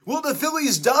Will the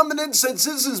Phillies' dominance at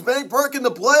Citizens Bank Park in the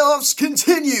playoffs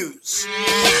continues?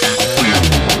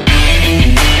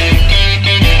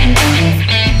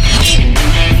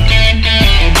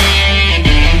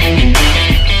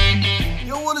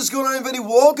 What is going on, everybody?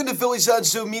 Welcome to Phillies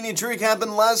Astros Media Trick.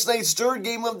 Happened last night's third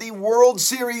game of the World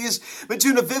Series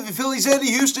between the Phillies and the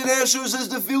Houston Astros as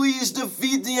the Phillies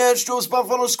defeat the Astros by a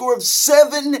final score of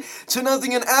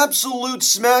 7-0. An absolute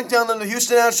smackdown on the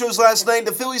Houston Astros last night.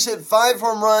 The Phillies hit 5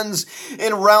 home runs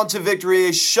en route to victory. A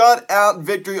shutout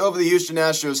victory over the Houston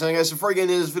Astros. And guys, before I get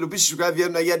into this video, please subscribe if you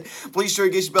haven't not yet. Please share,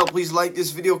 engage the bell. Please like this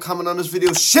video, comment on this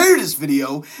video, share this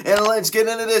video, and let's get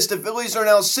into this. The Phillies are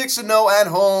now 6-0 at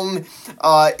home.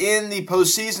 In the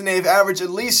postseason, they've averaged at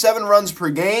least 7 runs per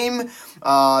game.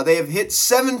 They have hit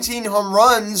 17 home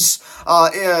runs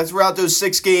throughout those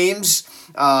 6 games.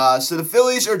 So the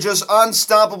Phillies are just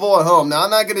unstoppable at home. Now,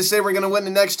 I'm not going to say we're going to win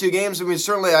the next 2 games. I mean,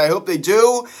 certainly I hope they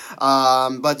do.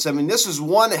 But, I mean, this is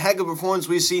one heck of a performance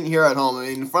we've seen here at home. I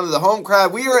mean, in front of the home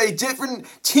crowd, we are a different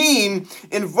team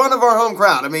in front of our home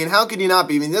crowd. I mean, how could you not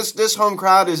be? I mean, this home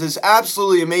crowd is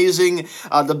absolutely amazing.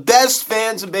 The best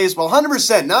fans in baseball,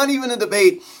 100%, not even a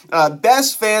debate.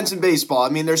 Best fans in baseball. I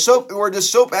mean, we're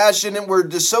just so passionate. We're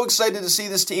just so excited to see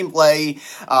this team play.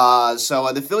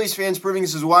 So the Phillies fans proving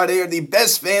this is why they are the best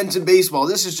fans in baseball.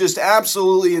 This is just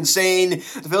absolutely insane.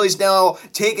 The Phillies now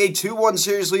take a 2-1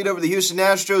 series lead over the Houston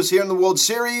Astros here in the World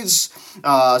Series.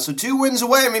 So 2 wins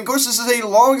away. I mean, of course, this is a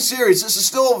long series. This is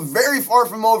still very far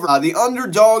from over. The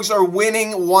underdogs are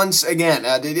winning once again.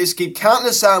 They just keep counting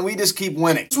us out, and we just keep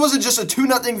winning. This wasn't just a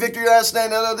 2-0 victory last night.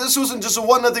 No, this wasn't just a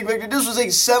 1-0 victory. This was a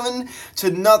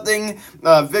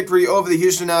 7-0 victory over the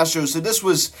Houston Astros. So this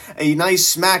was a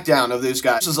nice smackdown of those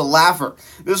guys. This was a laugher.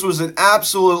 This was an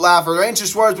absolute laugher. Ranger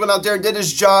Suarez went out there and did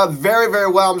his job very, very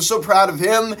well. I'm so proud of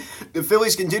him. The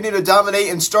Phillies continue to dominate,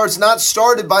 and not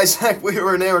started by Zach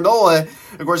Wheeler and Aaron Nola.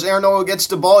 Of course, Aaron Nola gets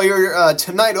the ball here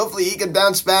tonight. Hopefully he can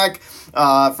bounce back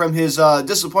from his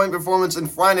disappointing performance in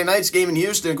Friday night's game in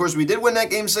Houston. Of course, we did win that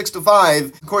game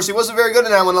 6-5. Of course, he wasn't very good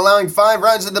in that one, allowing 5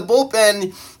 runs, and the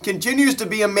bullpen continues to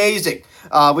be amazing.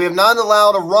 We have not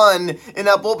allowed a run in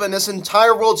that bullpen this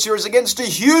entire World Series against the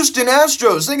Houston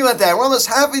Astros. Think about that. We're almost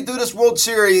halfway through this World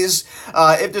Series.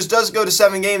 If this does go to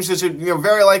 7 games, which it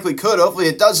very likely could. Hopefully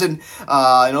it doesn't.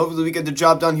 And hopefully we get the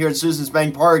job done here at Citizens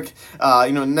Bank Park,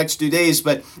 in the next 2 days.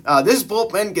 But this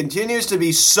bullpen continues to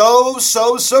be so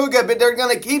good. But they're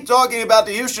going to keep talking about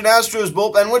the Houston Astros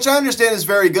bullpen, which I understand is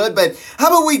very good. But how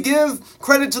about we give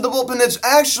credit to the bullpen that's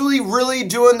actually really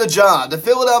doing the job? The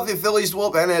Philadelphia Phillies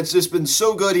bullpen has just been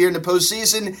so good here in the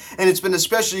postseason, and it's been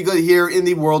especially good here in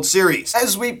the World Series.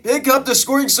 As we pick up the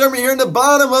scoring summary here in the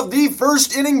bottom of the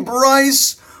first inning,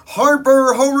 Bryce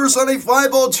Harper homers on a fly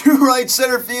ball to right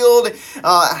center field.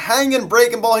 Hanging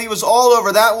breaking ball. He was all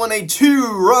over that one. A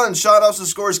 2-run shot also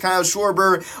scores Kyle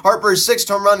Schwarber. Harper's 6th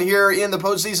home run here in the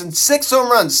postseason. 6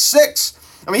 home runs. 6.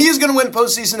 I mean, he's going to win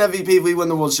postseason MVP if we win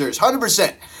the World Series.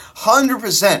 100%.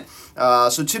 100%.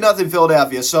 So 2-0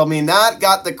 Philadelphia. So, I mean, that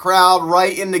got the crowd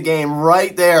right in the game,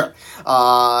 right there.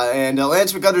 And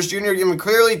Lance McCullers Jr.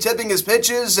 Clearly tipping his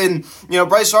pitches, and,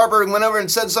 Bryce Harper went over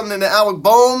and said something to Alec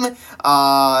Boehm,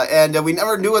 and we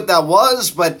never knew what that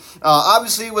was, but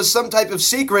obviously it was some type of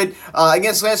secret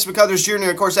against Lance McCullers Jr.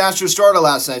 Of course, Astros started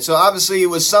last night, so obviously it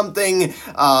was something,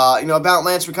 about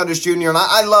Lance McCullers Jr., and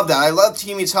I love that. I love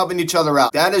teammates helping each other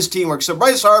out. That is teamwork. So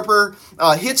Bryce Harper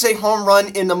hits a home run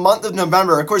in the month of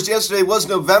November. Of course, yesterday was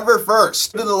November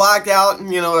 1st. Did the lockout,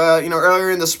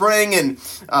 earlier in the spring, and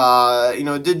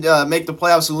it did make the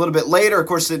playoffs a little bit later. Of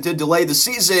course, it did delay the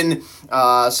season.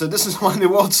 So this is why the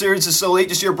World Series is so late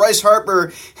this year. Bryce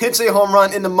Harper hits a home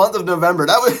run in the month of November.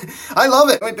 I love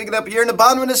it. We pick it up here in the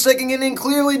bottom of the second inning.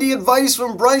 Clearly, the advice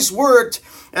from Bryce worked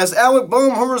as Alec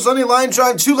Boehm homers on a line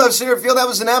drive to left center field. That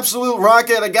was an absolute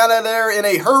rocket. I got out of there in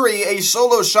a hurry. A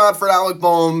solo shot for Alec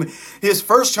Boehm. His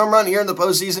first home run here in the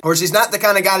postseason. Of course, he's not the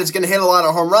kind of guy that's going to hit a lot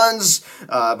of home runs,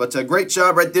 but a great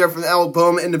job right there from Alec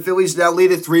Boehm, and the Phillies now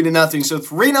lead it 3-0. So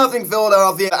 3-0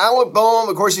 Philadelphia. Alec Boehm,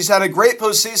 of course, he's had a great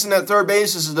postseason at third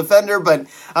base as a defender, but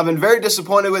I've been very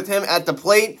disappointed with him at the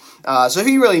plate. So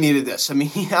he really needed this. I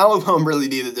mean, Alec Boehm really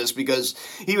needed this because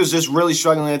he was just really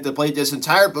struggling at the plate this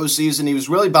entire postseason. He was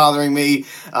really bothering me.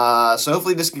 So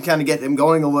hopefully this can kind of get him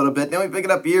going a little bit. Now we pick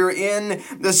it up here in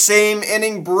the same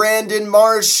inning. Brandon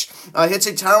Marsh hits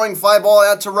a towering fly ball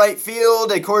out to right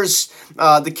field. Of course,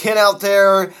 the kid out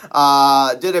there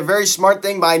did a very smart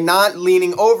thing by not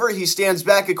leaning over. He stands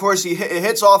back. Of course, he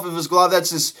hits off of his glove.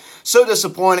 That's just so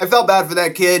disappointing. I felt bad for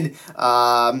that kid.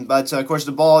 But of course,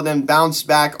 the ball then bounced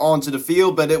back on ball into the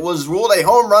field, but it was ruled a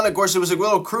home run. Of course, it was a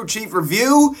little crew chief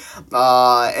review,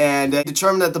 and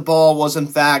determined that the ball was in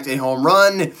fact a home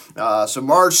run. So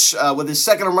Marsh, with his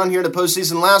second home run here in the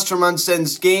postseason, last home run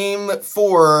sends Game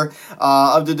 4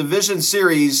 of the division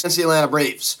series against the Atlanta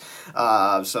Braves.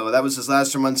 So that was his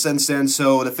last home run since then.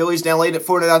 So the Phillies now lead at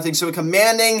 4-0. So a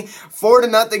commanding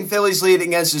 4-0 Phillies lead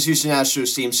against this Houston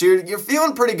Astros team. So you're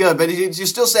feeling pretty good, but you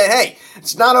still say, hey,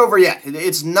 it's not over yet.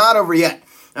 It's not over yet.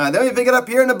 Then we pick it up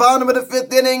here in the bottom of the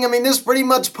fifth inning. I mean, this pretty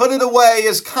much put it away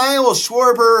as Kyle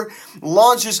Schwarber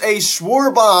launches a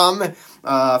Schwar bomb.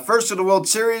 First of the World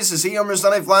Series as he homers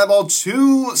on a fly ball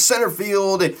to center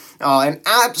field. An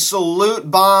absolute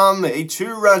bomb. A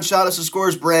 2-run shot as the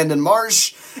scores Brandon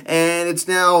Marsh. And it's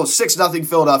now 6-0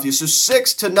 Philadelphia. So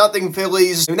 6-0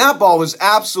 Phillies. I mean, that ball was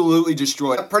absolutely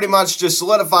destroyed. That pretty much just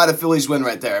solidified a Phillies win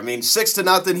right there. I mean,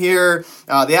 6-0 here.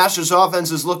 The Astros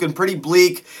offense is looking pretty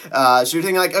bleak. So you're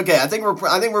thinking like, okay, I think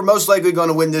we're most likely going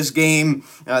to win this game.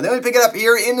 Then we pick it up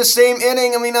here in the same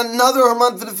inning. I mean, another home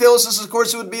run for the Phillies. This, of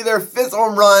course, it would be their 5th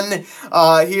home run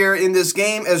here in this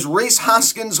game as Rhys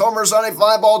Hoskins homers on a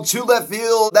fly ball to left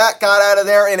field. That got out of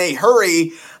there in a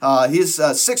hurry. His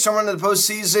 6th home run in the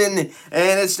postseason,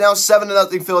 and it's now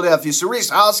 7-0 Philadelphia. So Rhys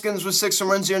Hoskins with 6 home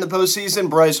runs here in the postseason.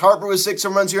 Bryce Harper with 6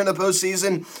 home runs here in the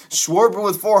postseason. Schwarber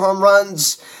with 4 home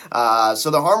runs. So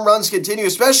the home runs continue,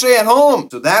 especially at home.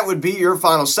 So that would be your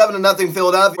final 7-0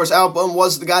 Philadelphia. Of course, Alec Bohm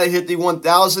was the guy that hit the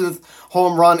 1,000th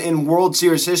home run in World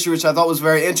Series history, which I thought was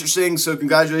very interesting. So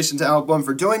congratulations to Alec Bohm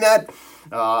for doing that.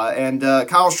 And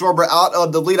Kyle Schwarber out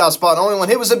of the leadoff spot. Only one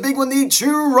hit was a big one, the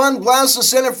 2-run blast to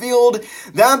center field.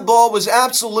 That ball was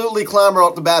absolutely clamber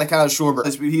off the bat of Kyle Schwarber.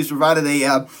 He's provided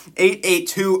a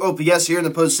 8.82 OPS here in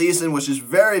the postseason, which is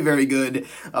very, very good.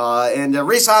 And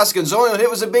Rhys Hoskins, only one hit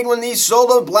was a big one, the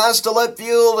solo blast to left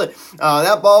field.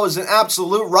 That ball was an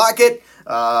absolute rocket.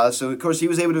 So, of course, he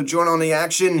was able to join on the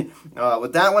action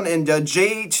with that one. And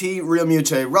JT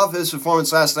Realmuto, rough his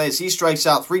performance last night as he strikes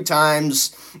out 3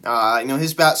 times.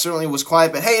 His bat certainly was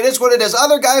quiet, but hey, it is what it is.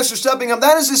 Other guys are stepping up.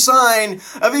 That is a sign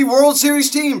of a World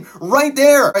Series team right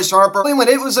there. Bryce Harper, when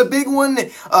it was a big one,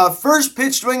 first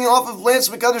pitch swinging off of Lance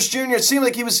McCullers Jr. It seemed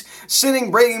like he was sitting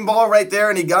breaking ball right there,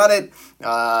 and he got it.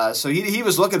 So he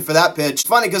was looking for that pitch. It's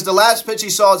funny because the last pitch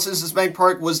he saw at Citizens Bank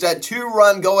Park was that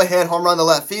 2-run go-ahead home run to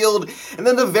left field. And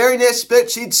then the very next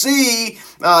pitch he'd see,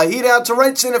 he'd out to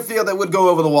right center field that would go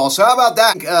over the wall. So how about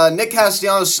that? Nick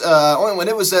Castellanos, only when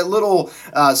it was that little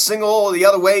single the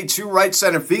other way to right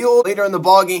center field. Later in the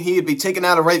ballgame, he'd be taken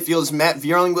out of right field as Matt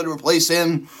Vierling would replace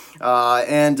him.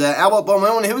 Albert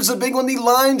Bowman, it was a big one, the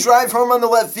line drive home on the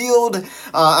left field, and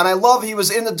I love he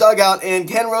was in the dugout, and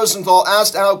Ken Rosenthal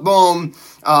asked Alec Bohm,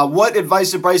 what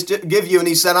advice did Bryce give you? And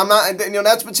he said, I'm not,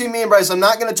 that's between me and Bryce, I'm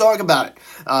not going to talk about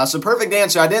it. So perfect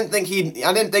answer. I didn't think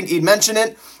he'd mention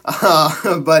it,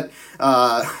 but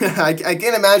I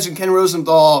can't imagine Ken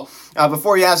Rosenthal,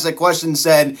 before he asked that question,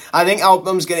 said, I think Alec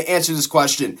Bohm's going to answer this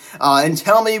question, and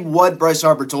tell me what Bryce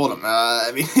Harper told him.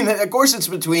 Of course it's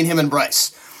between him and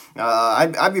Bryce.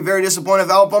 I'd be very disappointed if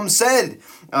Alec Bohm said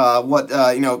what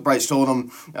Bryce told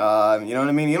him. You know what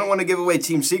I mean? You don't want to give away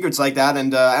team secrets like that.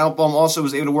 And Alec Bohm also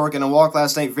was able to work in a walk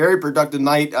last night. Very productive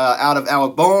night out of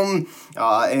Alec Bohm.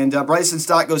 And Bryson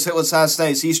Stott goes hitless last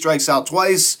night as he strikes out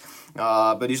twice.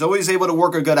 But he's always able to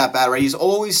work a good at-bat, right? He's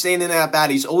always staying in at-bat.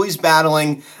 He's always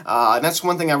battling. And that's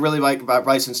one thing I really like about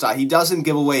Bryson Stott. He doesn't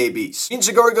give away ABs. Gene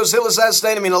Segura goes hitless last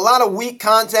night. I mean, a lot of weak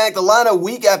contact, a lot of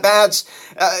weak at-bats.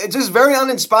 It's just very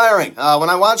uninspiring. When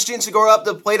I watch Gene Segura up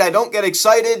the plate, I don't get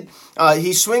excited.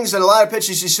 He swings at a lot of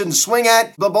pitches he shouldn't swing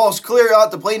at. The ball's clear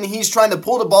out the plate, and he's trying to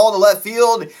pull the ball to left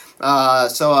field. He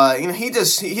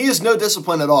has no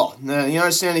discipline at all. You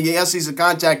understand? Yes, he's a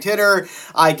contact hitter.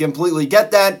 I completely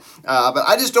get that. But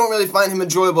I just don't really find him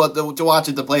enjoyable to watch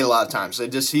at the plate a lot of times.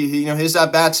 His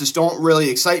at-bats just don't really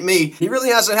excite me. He really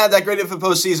hasn't had that great of a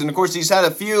postseason. Of course, he's had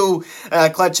a few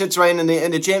clutch hits right in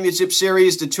the championship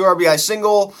series, the 2 RBI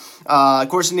single. Of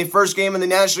course, in the first game in the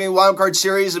National League Wild Card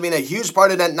Series, a huge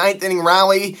part of that 9th inning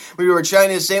rally, we were trying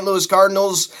to St. Louis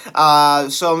Cardinals.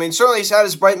 Certainly he's had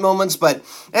his bright moments, but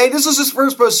hey, this is his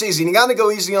first postseason. You got to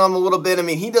go easy on him a little bit.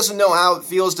 He doesn't know how it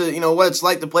feels to, what it's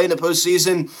like to play in the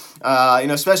postseason,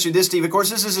 especially this team. Of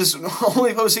course, this is his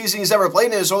only postseason he's ever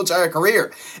played in his whole entire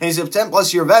career, and he's a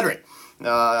 10-plus year veteran.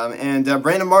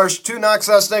 Brandon Marsh, 2 knocks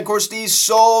last night. Of course, the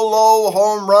solo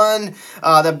home run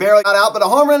that barely got out, but a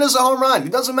home run is a home run.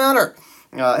 It doesn't matter.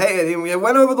 It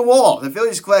went over the wall. The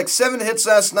Phillies collect 7 hits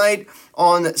last night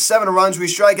on 7 runs. We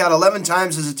strike out 11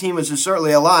 times as a team, which is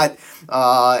certainly a lot.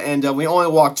 And we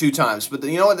only walked 2 times. But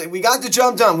you know what? We got the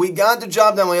job done. We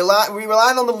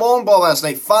relied on the long ball last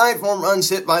night. 5 home runs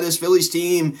hit by this Phillies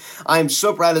team. I am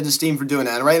so proud of this team for doing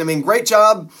that, right? I mean, great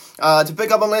job to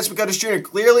pick up on Lance McCullers Jr.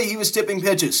 Clearly, he was tipping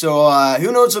pitches. So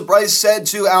who knows what Bryce said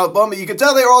to Album, but you could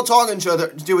tell they were all talking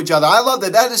to each other. I love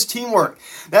that. That is teamwork.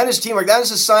 That is teamwork. That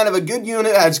is a sign of a good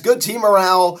unit. Has good team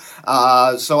morale.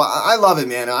 So I love it,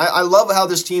 man. I love how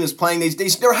this team is playing.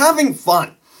 They're having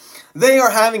fun. They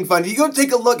are having fun. If you go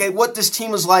take a look at what this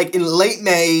team was like in late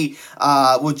May,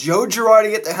 with Joe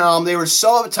Girardi at the helm, they were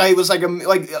so uptight. It was like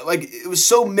it was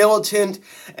so militant,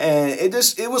 and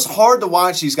it was hard to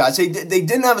watch these guys. They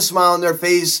didn't have a smile on their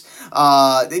face.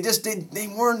 They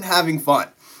weren't having fun.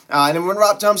 And then when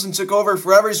Rob Thompson took over,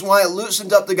 for every reason why it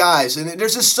loosened up the guys, and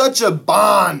there's just such a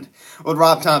bond with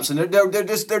Rob Thompson. There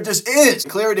just is.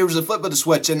 Clearly, there was a flip of the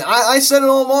switch, and I said it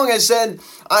all along. I said,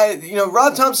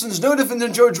 Rob Thompson's no different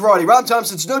than Joe Girardi. Rob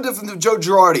Thompson's no different than Joe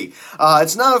Girardi.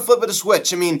 It's not a flip of the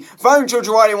switch. I mean, firing Joe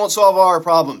Girardi won't solve all our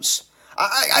problems.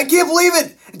 I can't believe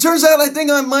it. It turns out I think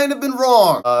I might have been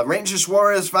wrong. Rangers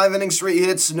Suarez, 5 innings, 3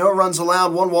 hits, no runs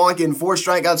allowed, 1 walk, and 4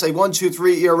 strikeouts. A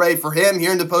 1.23 ERA for him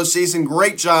here in the postseason.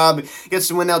 Great job. Gets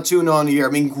to win now 2-0 on the year. I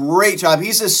mean, great job.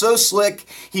 He's just so slick.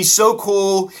 He's so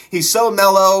cool. He's so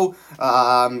mellow.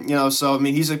 So I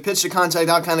mean, he's a pitch to contact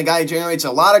out kind of guy. He generates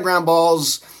a lot of ground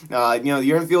balls. The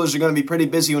infielders are going to be pretty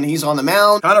busy when he's on the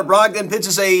mound. Connor Brogdon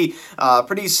pitches a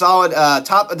pretty solid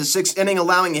top of the 6th inning,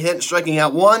 allowing a hit and striking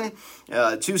out 1.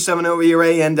 2.70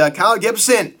 ERA, and Kyle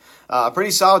Gibson,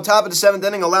 pretty solid top of the 7th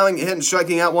inning, allowing a hit and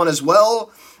striking out 1 as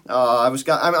well. I'm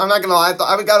not gonna lie,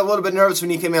 I got a little bit nervous when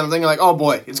he came in. I'm thinking like, oh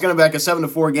boy, it's gonna be like a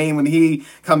 7-4 game when he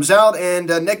comes out. And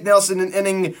Nick Nelson in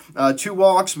inning 2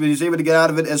 walks, but he's able to get out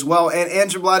of it as well. And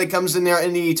Andrew Blatty comes in there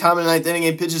in the top of the 9th inning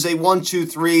and pitches a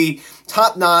 1-2-3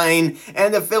 top 9.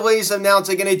 And the Phillies have now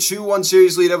taken a 2-1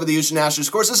 series lead over the Houston Astros.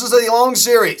 Of course, this is a long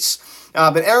series.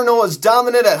 But Aaron Nola is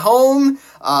dominant at home.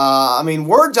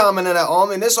 We're dominant at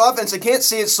home. In this offense, I can't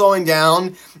see it slowing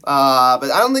down.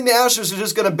 But I don't think the Astros are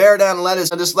just going to bear down and let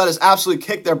us absolutely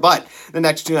kick their butt the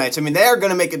next 2 nights. I mean, they are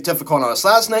going to make it difficult on us.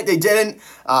 Last night they didn't.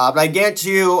 But I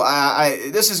guarantee you,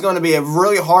 this is going to be a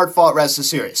really hard-fought rest of the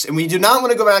series. And we do not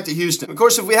want to go back to Houston. Of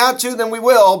course, if we have to, then we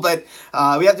will. But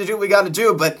we have to do what we got to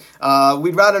do. But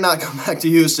we'd rather not come back to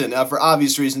Houston for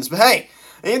obvious reasons. But hey,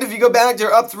 and if you go back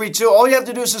there up 3-2, all you have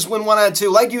to do is just win 1 out of 2,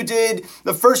 like you did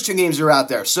the first 2 games you were out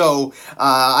there. So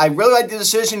I really like the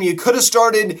decision. You could have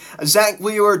started Zach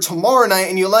Wheeler tomorrow night,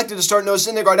 and you elected to start Noah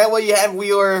Syndergaard. That way you have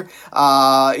Wheeler,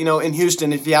 in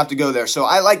Houston if you have to go there. So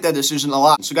I like that decision a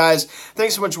lot. So guys,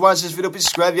 thanks so much for watching this video. Please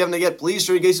subscribe if you haven't yet. Please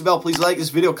engage the bell. Please like this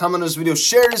video, comment on this video,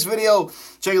 share this video.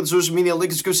 Check out the social media link in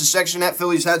the description section at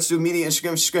Phillies Hatsu Media,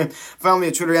 Instagram. Follow me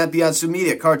on Twitter at BeyondSu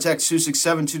Media. Card text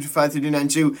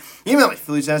 267-225-3292. Email me,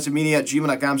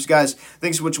 PhilliesHatsuMedia@gmail.com. So guys,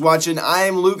 thanks so much for watching. I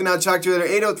am Luke, and I'll talk to you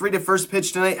later. 8:03 to first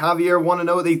pitch tonight. Javier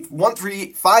 1-0 with a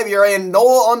 1.35 ERA, and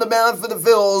Nola on the mound for the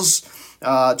Phils.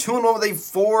 2-1 with a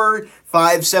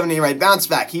 4.57 ERA. Bounce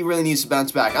back. He really needs to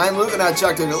bounce back. I'm Luke, and I'll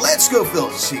talk to you later. Let's go,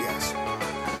 Phils. See you guys.